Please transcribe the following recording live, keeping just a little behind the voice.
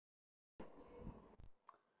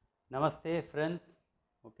Namaste friends.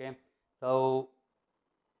 Okay, so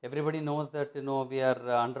everybody knows that we are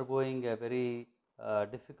undergoing a very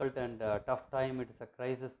difficult and tough time. It is a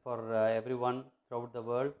crisis for everyone throughout the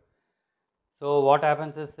world. So what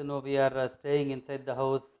happens is we are staying inside the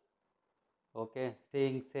house. Okay,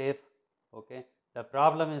 staying safe. Okay, the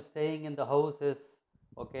problem is staying in the house is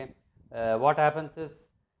okay. What happens is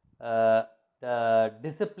uh, the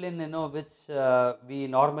discipline which we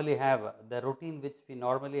normally have, the routine which we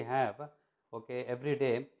normally have, okay, every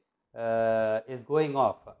day is going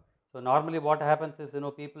off. So normally what happens is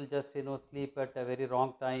people just sleep at a very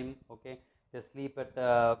wrong time. Okay, they sleep at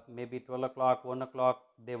maybe 12 o'clock, 1 o'clock.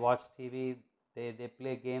 They watch TV, they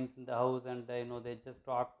play games in the house, and they just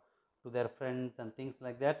talk to their friends and things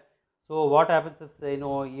like that. So what happens is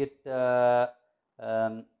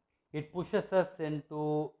um, it pushes us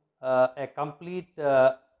into a complete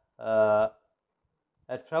a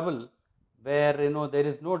trouble where there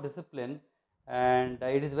is no discipline, and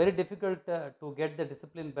it is very difficult to get the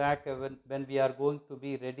discipline back when we are going to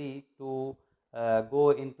be ready to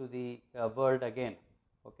go into the world again.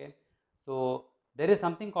 Okay, so there is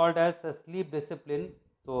something called as a sleep discipline.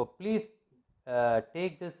 So please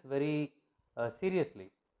take this very seriously.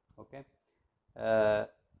 Okay,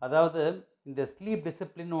 அதாவது இந்த sleep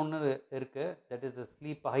discipline ஒன்று இருக்குது, that is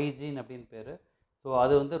sleep hygiene அப்படின்னு பேர். So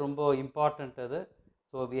அது வந்து ரொம்ப important அது.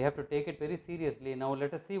 So we have to take it very seriously. Now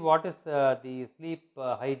let us see what is the sleep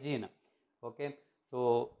hygiene. Okay, so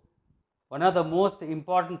one of the most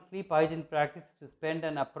important sleep hygiene practice is to spend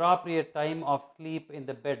an appropriate time of sleep in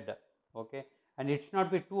the bed. Okay, and it should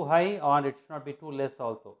not be too high or it should not be too less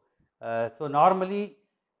also. So normally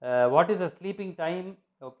what is the sleeping time?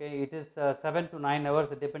 Okay, it is 7 to 9 hours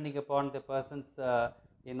depending upon the person's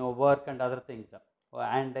work and other things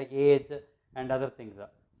and age and other things.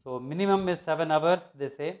 So minimum is 7 hours they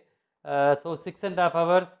say. So 6.5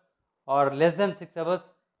 hours or less than 6 hours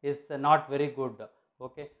is not very good.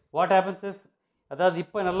 Okay, what happens is, அதாவது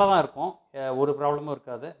இப்போ நல்லா தான் இருக்கும், ஒரு ப்ராப்ளமும்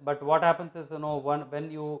இருக்காது. But what happens is when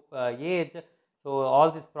you age, so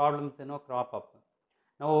all these problems crop up.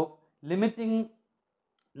 Now limiting,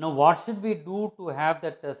 now what should we do to have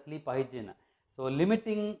that sleep hygiene? So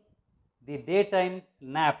limiting the daytime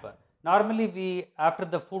nap. Normally we after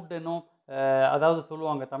the food அதாவது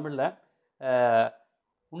சொல்லுவாங்க தமிழில்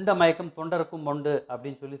உண்ட மயக்கம் தொண்டருக்கும் மொண்டு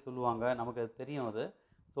அப்படின்னு சொல்லுவாங்க, நமக்கு அது தெரியும் அது.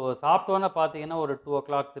 ஸோ சாப்பிட்டோன்னே பார்த்தீங்கன்னா ஒரு 2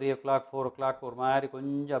 o'clock 3 o'clock 4 o'clock ஒரு மாதிரி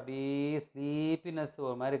கொஞ்சம் அப்படியே ஸ்லீப்பினஸ்,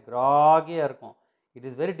 ஒரு மாதிரி கிராகியாக இருக்கும். It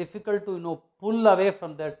is very difficult to pull away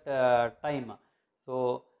from that time. So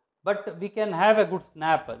but we can have a good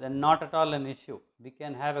nap, then not at all an issue. We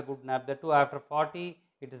can have a good nap, that too after 40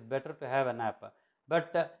 it is better to have a nap.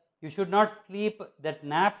 But you should not sleep, that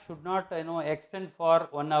nap should not extend for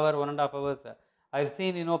 1 hour 1.5 hours. I've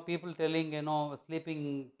seen people telling sleeping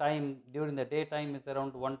time during the daytime is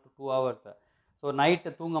around 1 to 2 hours. So night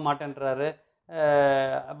தூங்க மாட்டேன்றாரு,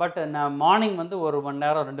 but morning வந்து ஒரு மணி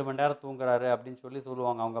நேரம் 2 மணி நேரம் தூங்குறாரு அப்படின்னு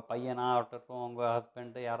சொல்லுவாங்க, அவங்க பையனா ஆகட்டும் அவங்க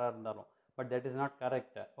ஹஸ்பண்ட் யாராக இருந்தாலும். But that is not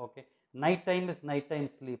correct. Okay, night time is night time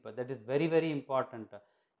sleep, that is very very important.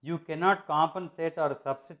 You cannot compensate or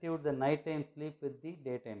substitute the night time sleep with the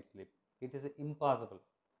daytime sleep. It is impossible.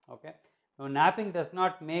 Okay, now napping does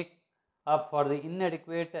not make up for the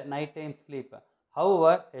inadequate night time sleep.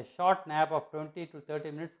 However, a short nap of 20 to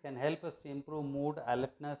 30 minutes can help us to improve mood,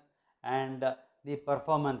 alertness and the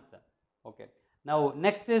performance. Okay, now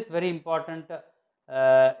next is very important.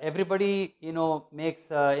 Everybody makes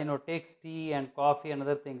takes tea and coffee and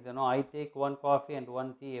other things. I take one coffee and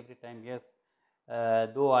one tea every time. Yes,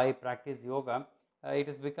 though I practice yoga, it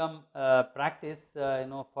has become practice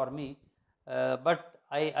for me. But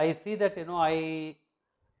I see that I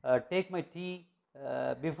take my tea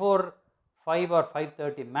before 5 or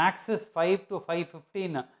 5:30, max is 5 to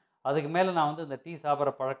 5:15. அதுக்கு மேலே நான் வந்து இந்த tea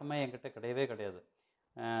சாப்பிட்ற பழக்கமே என்கிட்ட கிடையவே கிடையாது.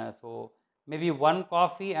 So maybe one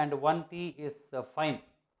coffee and one tea is fine.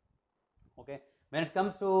 Okay, when it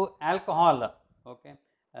comes to alcohol, okay,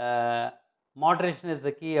 moderation is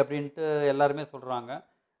the key அப்படின்ட்டு எல்லாருமே சொல்கிறாங்க.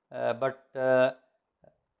 But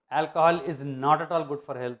alcohol is not at all good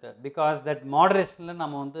for health, because that moderationல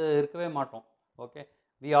நம்ம வந்து இருக்கவே மாட்டோம். Okay,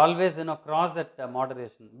 we always cross that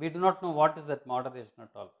moderation. We do not know what is that moderation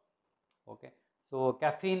at all. Okay, so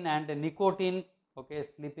caffeine and nicotine, okay,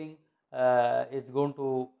 sleeping is going to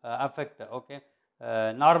affect. Okay,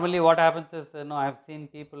 normally what happens is I have seen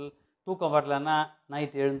people தூக்கம் வரலன்னா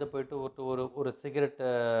night எழுந்து போயிட்டு ஒரு ஒரு cigarette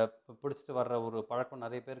பிடிச்சிட்டு வர்ற ஒரு பழக்கம்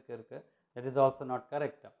நிறைய பேருக்கு இருக்குது. that is also not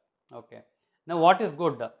correct. Okay, now what is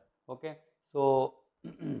good? Okay, so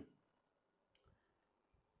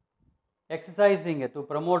exercising to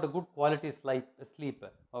promote good quality sleep.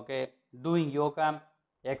 Okay, doing yoga,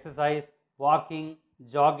 exercise, walking,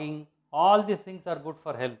 jogging, all these things are good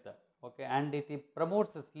for health. Okay, and it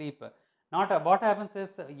promotes sleep. Not what happens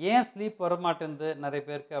is, ஏன் sleep வர மாட்டேங்குது நிறைய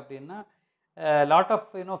பேருக்கு அப்படின்னா, lot of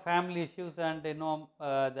family issues and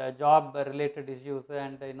the job related issues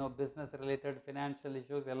and business related financial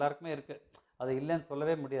issues எல்லாருக்குமே இருக்கு, அது இல்லைன்னு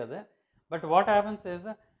சொல்லவே முடியாது. பட் வாட் ஹேப்பன்ஸ் இஸ்,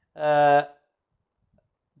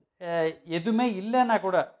 எதுவுமே இல்லைன்னா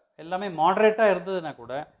கூட, எல்லாமே மாடரேட்டாக இருந்ததுன்னா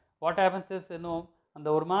கூட, வாட் ஹேப்பன்ஸ் இஸ் அந்த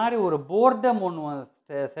ஒரு மாதிரி ஒரு போர்டம் ஒன்று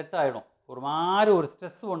செட் ஆகிடும், ஒரு மாதிரி ஒரு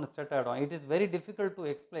ஸ்ட்ரெஸ் ஒன்று செட் ஆகிடும். It is very difficult to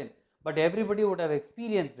explain, but everybody would have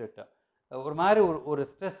experienced it. ஒரு மாதிரி ஒரு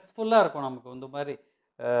ஸ்ட்ரெஸ்ஃபுல்லாக இருக்கும் நமக்கு, இந்த மாதிரி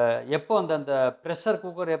எப்போ அந்த ப்ரெஷர்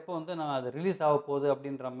குக்கர் எப்போ நம்ம அது ரிலீஸ் ஆக போகுது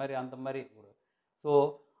அப்படின்ற மாதிரி, அந்த மாதிரி ஒரு, ஸோ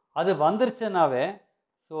அது வந்துருச்சுனாவே,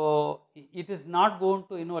 so it is not going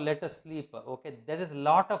to let us sleep. Okay, there is a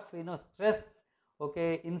lot of stress, okay,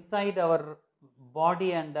 inside our body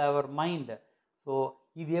and our mind. So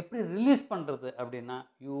இது எப்படி ரிலீஸ் பண்றது அப்படின்னா,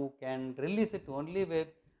 you can release it only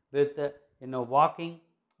with walking,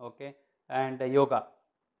 okay, and yoga,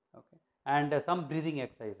 okay, and some breathing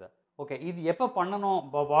exercise. Okay, இது எப்போ பண்ணணும்,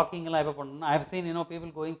 வாக்கிங்லாம் எப்போ பண்ணணும்? I have seen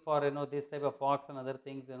people going for this type of walks and other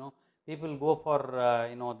things. People go for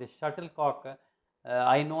this shuttlecock.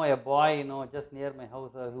 I know a boy just near my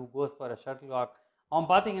house who goes for a shuttlecock. அவன்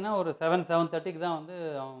பார்த்தீங்கன்னா ஒரு 7:30 தான்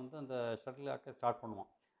அவன் அந்த shuttle start பண்ணுவான்.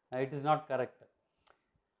 It is not correct.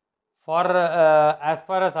 For as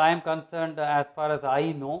far as I am concerned, as far as I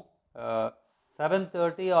know,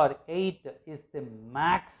 7:30 or 8 is the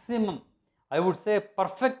maximum. I would say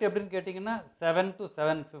perfect எப்படின்னு கேட்டிங்கன்னா 7 to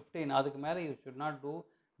 7:15. அதுக்கு மேலே you should not do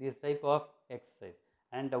this type of exercise.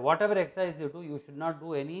 And whatever exercise you do, you should not do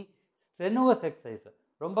any strenuous exercise.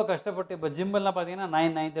 ரொம்ப கஷ்டப்பட்டு, இப்போ ஜிம்மெல்லாம் பார்த்தீங்கன்னா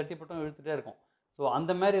 9:30 மட்டும் இழுத்துகிட்டே இருக்கும். ஸோ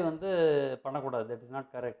அந்த மாதிரி பண்ணக்கூடாது. That is not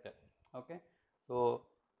correct. Okay, so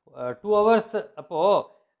 2 hours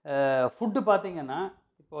அப்போது ஃபுட்டு பார்த்தீங்கன்னா,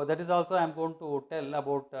 இப்போது that is also I am going to tell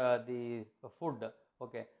about the food.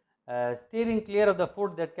 Okay, steering clear of the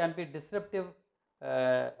food that can be disruptive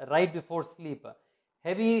right before sleep.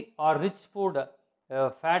 Heavy or rich food,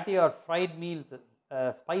 fatty or fried meals,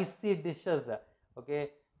 spicy dishes, okay,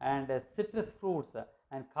 and citrus fruits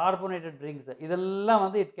and carbonated drinks,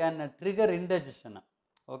 இதெல்லாம் it can trigger indigestion.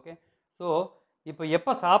 Okay, so இப்போ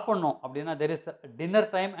எப்போ சாப்பிடணும் அப்படின்னா, there is dinner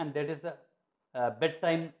time and there is bed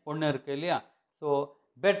time ஒன்று இருக்கு இல்லையா? So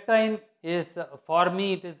bed time is, for me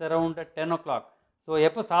it is around 10 o'clock. So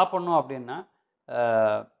எப்போ சாப்பிடணும் அப்படின்னா,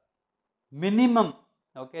 minimum,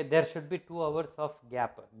 okay, there should be 2 hours of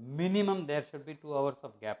gap. Minimum there should be 2 hours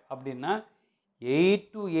of gap. அப்படின்னா 8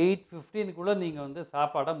 to 8:15 குள்ள நீங்கள்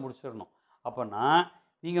சாப்பாடை முடிச்சிடணும். அப்போனா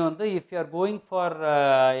நீங்கள் if you are going for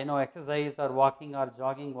exercise or walking or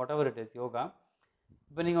jogging, whatever it is, yoga,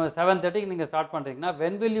 இப்போ நீங்கள் 7:30 நீங்கள் ஸ்டார்ட் பண்ணுறீங்கன்னா,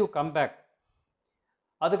 when will you come back?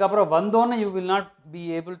 அதுக்கப்புறம் வந்தோன்னே you will not be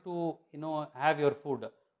able to have your food.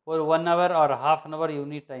 ஒரு 1 hour or half an hour you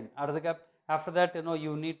need time. After that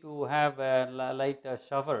you need to have a light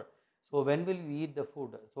shower. So when will you eat the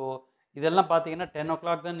food? So இதெல்லாம் பார்த்தீங்கன்னா 10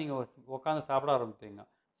 o'clock தான் நீங்கள் உட்காந்து சாப்பிட ஆரம்பிப்பீங்க.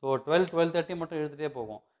 So 12:30 மட்டும் எழுதிட்டே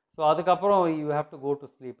போகும். ஸோ அதுக்கப்புறம் you have to go to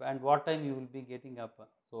sleep, and what time you will be getting up?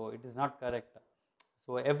 So it is not correct.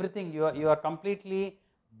 So everything you are completely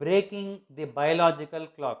breaking the biological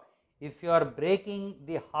clock. If you are breaking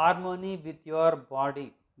the harmony with your body,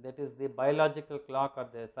 that is the biological clock or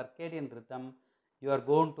the circadian rhythm, you are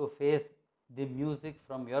going to face the music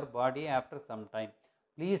from your body after some time.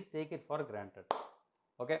 Please take it for granted.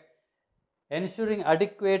 Okay, ensuring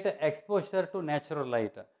adequate exposure to natural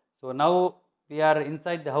light. So now we are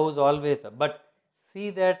inside the house always, but see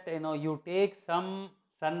that you take some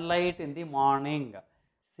sunlight in the morning.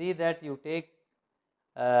 See that you take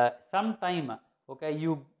some time. Okay,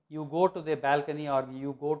 you go to the balcony or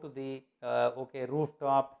you go to the okay,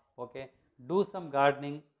 rooftop. Okay, do some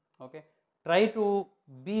gardening. Okay, try to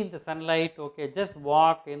be in the sunlight. Okay, just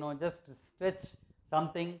walk, just stretch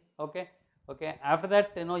something. Okay, okay, after that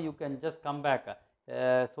you can just come back.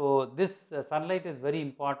 So this sunlight is very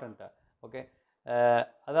important. Okay,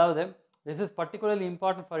 அதாவது this is particularly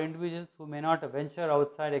important for individuals who may not venture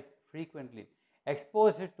outside frequently.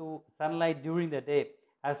 Exposure to sunlight during the day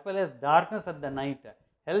as well as darkness at the night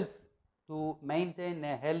helps to maintain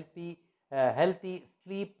a healthy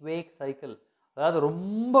sleep wake cycle. அதாவது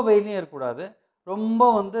ரொம்ப வெயிலையும் இருக்கக்கூடாது, ரொம்ப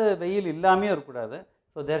வெயில் இல்லாமையும் இருக்கக்கூடாது.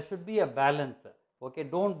 So there should be a balance. Okay,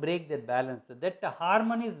 don't break that balance. That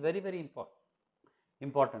harmony is very very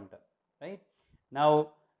important, right? Now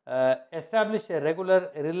establish a regular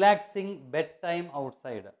relaxing bedtime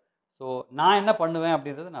outside. So நான் என்ன பண்ணுவேன்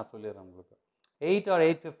அப்படின்றத நான் சொல்லிடுறேன் உங்களுக்கு. 8 or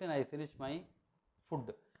 8:15 I finish my food.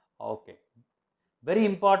 Okay, very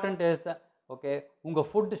important is, okay, unga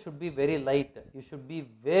food should be very light. You should be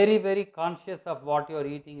very very conscious of what you are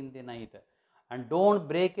eating in the night, and don't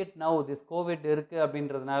break it now. This covid irukku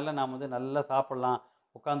அப்படின்றதுனால நாம் வந்து நல்லா சாப்பிடலாம்,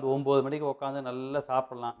 உட்காந்து 9 மணிக்கு உட்காந்து நல்லா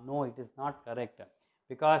சாப்பிடலாம். No, it is not correct,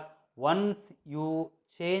 because once you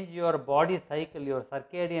change your body cycle, your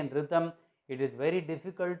circadian rhythm, it is very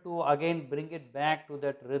difficult to again bring it back to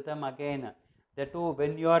that rhythm again. That too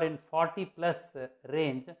when you are in 40 plus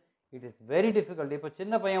range, it is very difficult. இப்போ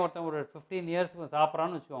சின்ன பையன் ஒருத்தன் ஒரு 15 இயர்ஸ்க்கு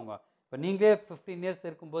சாப்பிட்றான்னு வச்சுக்கோங்க. இப்போ நீங்களே 15 years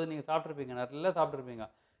இருக்கும்போது நீங்கள் சாப்பிட்ருப்பீங்க, நல்லா சாப்பிட்ருப்பீங்க,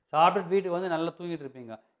 சாப்பிட்டு வீட்டுக்கு வந்து நல்லா தூங்கிட்டு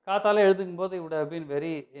இருப்பீங்க. காத்தால எழுதுக்கும் போது it would have been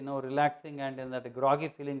very relaxing and in that groggy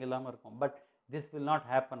feeling இல்லாமல் இருக்கும். But this will not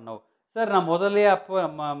happen now. Sir நான் முதல்ல அப்போ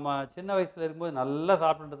சின்ன வயசில் இருக்கும்போது நல்லா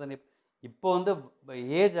சாப்பிட்டுட்டு, இப்போ வந்து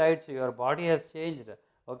ஏஜ் ஆயிடுச்சு, your body has changed,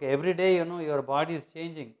 okay, every day your body is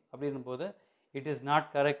changing அப்படின்னும் போது it is not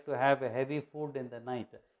correct to have a heavy food in the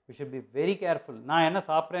night. You should be very careful. நான் என்ன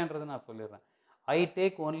சாப்பிட்றேன்றது நான் சொல்லிடுறேன். I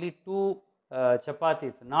take only 2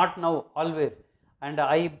 chapatis, not now, always, and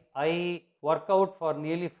I work out for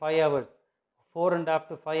nearly 5 hours, 4.5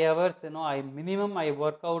 to 5 hours. I minimum I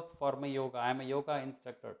work out for my yoga. I am a yoga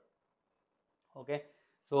instructor. Okay,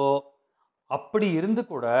 so அப்படி இருந்து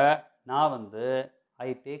கூட நான் வந்து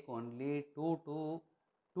I take only 2 to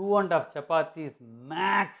 2.5 chapatis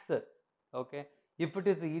max. Okay, if it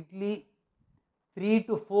is idli, 3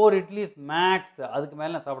 to 4 idlis max, அதுக்கு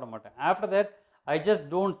மேல நான் சாப்பிட மாட்டேன். After that I just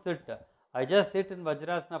don't sit, I just sit in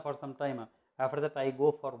Vajrasana for some time. After that I go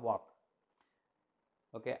for walk.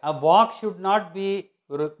 Okay, a walk should not be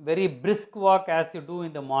a very brisk walk as you do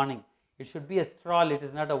in the morning. It should be a stroll. It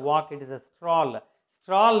is not a walk, it is a stroll.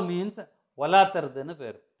 Stroll means வலாத்துறதுன்னு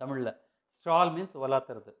பேர் தமிழ்ல. Stroll means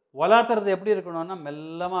வலாத்துறது. வலாத்துறது எப்படி இருக்கணும்னா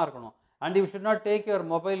மெல்லமா இருக்கணும். And you should not take your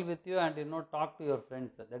mobile with you and talk to your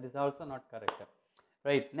friends. That is also not correct.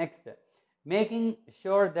 Right, next, making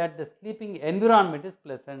sure that the sleeping environment is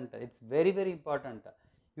pleasant. It's very very important.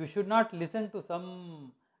 You should not listen to some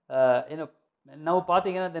now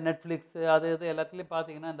பார்த்தீங்கன்னா இந்த Netflix அது இது எல்லாத்துலேயும்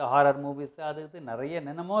பார்த்தீங்கன்னா இந்த horror movies அது இது நிறைய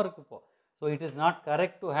என்னென்னமோ இருக்குது இப்போ. So it is not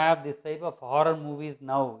correct to have this type of horror movies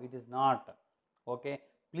now. It is not okay.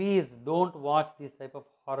 Please don't watch this type of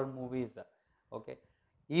horror movies. Okay,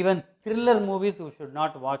 even thriller movies you should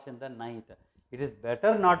not watch in the night. It is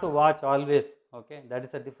better not to watch always. Okay, that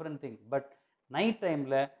is a different thing. But night time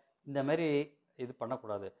la இந்த மாதிரி இது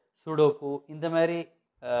பண்ணக்கூடாது. Sudoku இந்த மாதிரி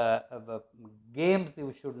games you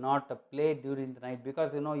should not play during the night,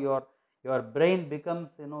 because your brain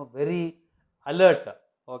becomes very alert.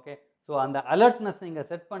 Okay, so அந்த alertness நீங்க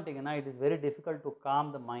set பண்ணிட்டீங்கன்னா it is very difficult to calm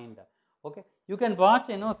the mind. Okay, you can watch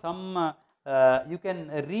some you can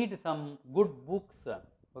read some good books.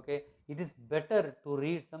 Okay, it is better to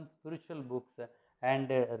read some spiritual books and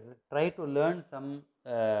try to learn some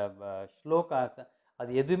shlokas.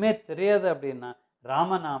 அது எதுவுமே தெரியாது அப்படின்னா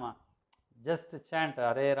Ramanama, just chant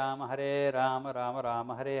Hare Rama Rama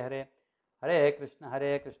Rama Hare Hare, Hare Krishna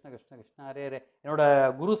Krishna Krishna Hare Hare. என்னோட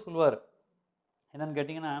குரு சொல்வார் என்னன்னு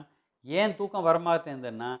கேட்டிங்கன்னா, ஏன் தூக்கம்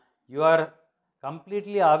வரமாட்டேங்குதுன்னா you are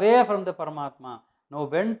completely away from the Paramatma. Now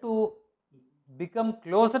when to become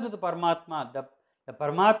closer to the Paramatma, the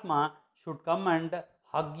Paramatma should come and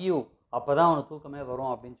hug you. அப்போதான் அவனுக்கு தூக்கமே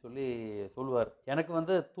வரும் அப்படின்னு சொல்லி சொல்லுவார். எனக்கு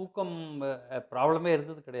வந்து தூக்கம் ப்ராப்ளமே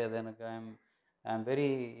இருந்தது கிடையாது. எனக்கு I am very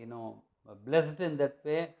blessed in that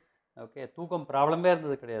way. Okay, தூக்கம் ப்ராப்ளமே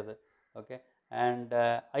இருந்தது கிடையாது. Okay, and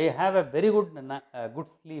I have a very good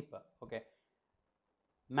sleep. Okay,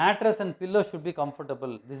 mattress and pillow should be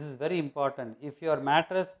comfortable. This is very important. If your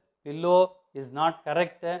mattress pillow is not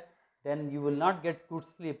correct, then you will not get good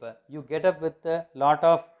sleep. You get up with a lot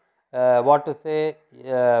of what to say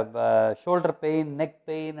shoulder pain, neck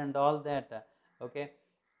pain and all that. Okay,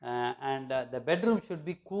 and the bedroom should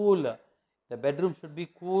be cool. The bedroom should be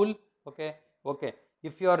cool. Okay, okay,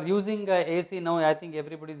 if you are using AC now, I think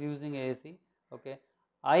everybody is using AC. Okay,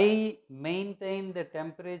 I maintain the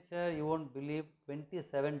temperature, you won't believe,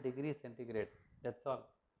 27 degrees centigrade. That's all.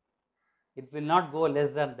 It will not go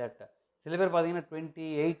less than that. சில பேர் பார்த்தீங்கன்னா 20,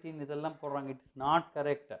 18 இதெல்லாம் போடுறாங்க. It's not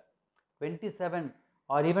correct. 27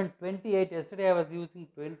 or even 28. Yesterday I was using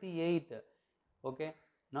 28. Okay,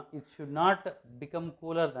 now it should not become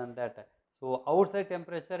cooler than that. So outside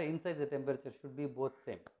temperature, inside the temperature should be both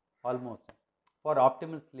same almost for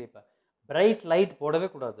optimal sleep. Bright light போடவே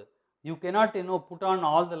கூடாது. You cannot put on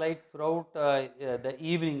all the lights throughout the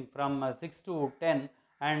evening from 6 to 10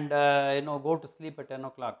 and go to sleep at 10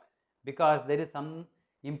 o'clock, because there is some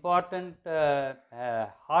important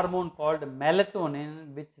hormone called melatonin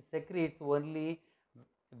which secretes only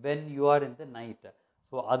when you are in the night.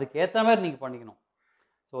 So அதுக்கு ஏற்ற மாதிரி நீங்கள் பண்ணிக்கணும்.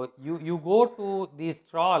 So you go to the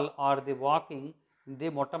stroll or the walking in the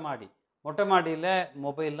மொட்டை மாடி. மொட்டை மாடியில்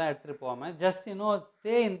மொபைல்லாம் எடுத்துகிட்டு போகாமல் just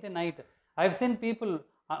stay in the night. I've seen people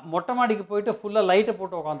மொட்டை மாடிக்கு போயிட்டு ஃபுல்லாக லைட்டை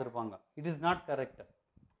போட்டு உட்காந்துருப்பாங்க. It is not correct.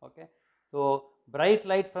 Okay, so bright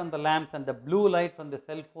light from the lamps and the blue light from the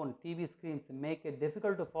cell phone, TV screens make it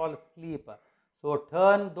difficult to fall asleep. So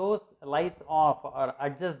turn those lights off or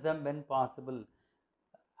adjust them when possible.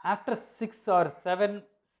 After 6 or 7,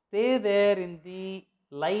 stay there in the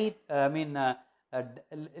light,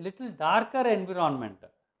 little darker environment.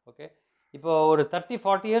 Okay, இப்போ ஒரு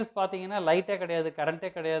 30-40 years பார்த்தீங்கன்னா லைட்டே கிடையாது, கரண்ட்டே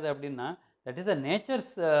கிடையாது அப்படின்னா that is a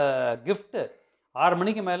nature's gift. 6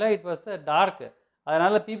 மணிக்கு மேலே it was dark.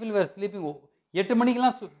 அதனால் people were sleeping. 8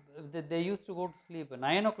 மணிக்கெலாம் they use to go to sleep.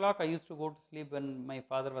 9 o'clock I use to go to sleep when my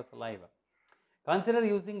father was alive. Consider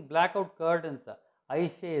using blackout curtains, eye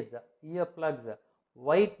shades, earplugs,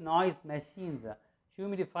 white noise machines,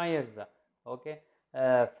 humidifiers, okay,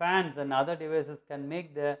 fans and other devices can make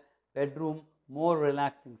the bedroom more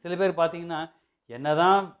relaxing. சில பேர் பார்த்தீங்கன்னா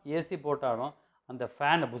என்னதான் AC போட்டாலும் அந்த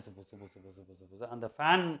ஃபேனை புசு புசு புசு புசு புசு புசு அந்த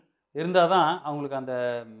ஃபேன் இருந்தால் தான் அவங்களுக்கு அந்த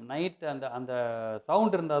நைட் அந்த அந்த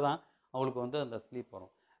சவுண்ட் இருந்தால் தான் அவங்களுக்கு வந்து அந்த ஸ்லீப்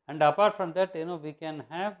வரும். And apart from that we can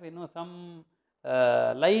have some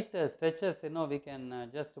light stretches, we can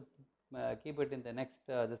just keep it in the next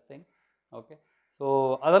this thing. Okay, so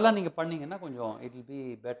அதெல்லாம் நீங்கள் பண்ணிங்கன்னா கொஞ்சம் it will be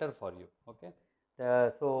better for you. Okay,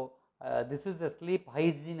 so this is the sleep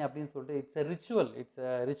hygiene அப்படின்னு சொல்லிட்டு it's a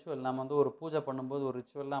ritual. நம்ம வந்து ஒரு பூஜை பண்ணும்போது ஒரு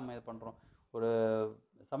ரிச்சுவலாக நம்ம இது பண்ணுறோம், ஒரு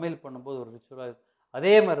சமையல் பண்ணும்போது ஒரு ரிச்சுவலாக,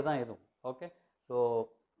 அதே மாதிரி தான் இதுவும். Okay, so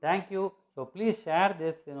thank you. So please share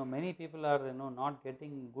this. Many people are not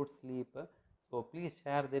getting good sleep. So please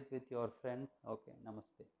share that with your friends. Okay,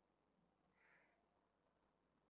 namaste.